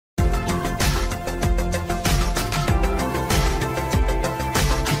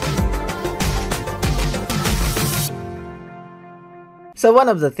So one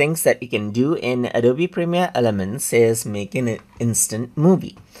of the things that you can do in Adobe Premiere Elements is make an instant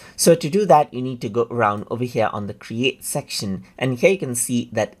movie. So to do that, you need to go around over here on the create section, and here you can see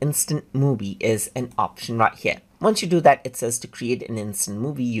that instant movie is an option right here. Once you do that, it says to create an instant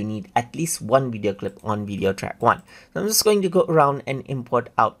movie, you need at least one video clip on video track 1. So I'm just going to go around and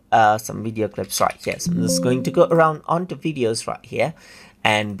import out some video clips right here. So I'm just going to go around onto videos right here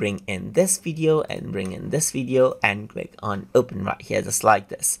and bring in this video and bring in this video and click on open right here, just like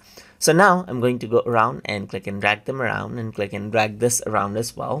this. So now I'm going to go around and click and drag them around and click and drag this around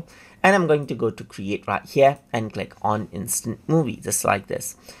as well. And I'm going to go to create right here and click on instant movie, just like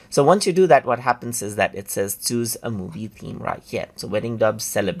this. So once you do that, what happens is that it says choose a movie theme right here. So wedding dubs,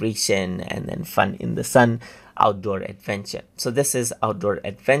 celebration, and then fun in the sun, outdoor adventure. So this is outdoor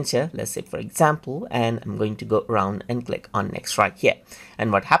adventure, let's say for example, and I'm going to go around and click on next right here.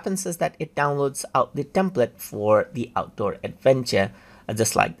 And what happens is that it downloads out the template for the outdoor adventure,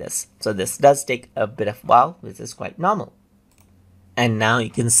 just like this. So this does take a bit of while, which is quite normal. And now you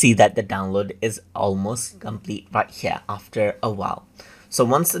can see that the download is almost complete right here after a while. So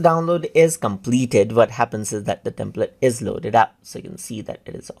once the download is completed, what happens is that the template is loaded up. So you can see that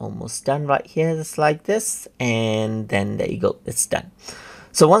it is almost done right here, just like this. And then there you go, it's done.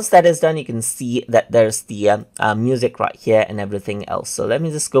 So once that is done, you can see that there's the music right here and everything else. So let me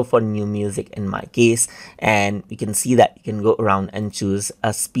just go for new music in my case, and you can see that you can go around and choose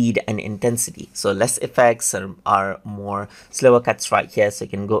a speed and intensity. So less effects are more slower cuts right here. So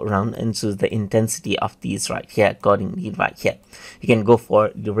you can go around and choose the intensity of these right here accordingly right here. You can go for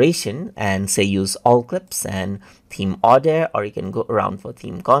duration and say use all clips and theme order, or you can go around for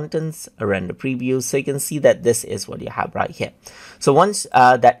theme contents, a render preview. So you can see that this is what you have right here. So once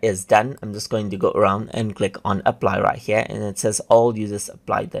that is done, I'm just going to go around and click on apply right here, and it says all users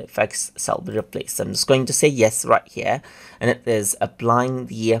apply the effects shall be replaced. So I'm just going to say yes right here, and it is applying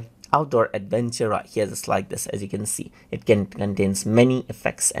the outdoor adventure right here, just like this. As you can see, it contains many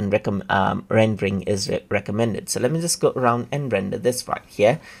effects, and rendering is recommended. So let me just go around and render this right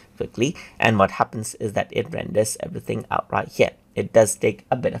here quickly, and what happens is that it renders everything out right here. It does take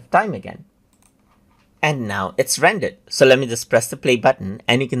a bit of time again. And now it's rendered. So let me just press the play button,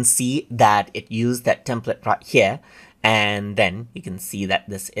 and you can see that it used that template right here, and then you can see that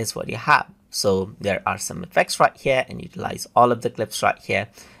this is what you have. So there are some effects right here, and utilize all of the clips right here.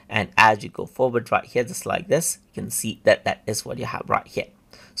 And as you go forward right here, just like this, you can see that that is what you have right here.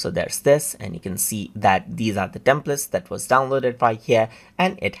 So there's this, and you can see that these are the templates that was downloaded right here,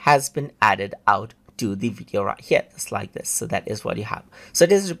 and it has been added out to the video right here, just like this. So that is what you have. So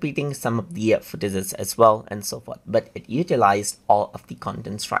it is repeating some of the footages as well and so forth, but it utilized all of the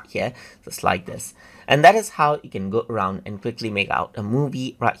contents right here, just like this. And that is how you can go around and quickly make out a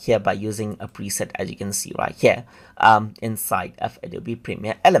movie right here by using a preset, as you can see right here, inside of Adobe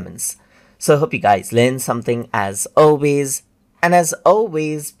Premiere Elements. So I hope you guys learned something as always. And as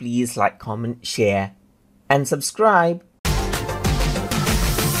always, please like, comment, share, and subscribe.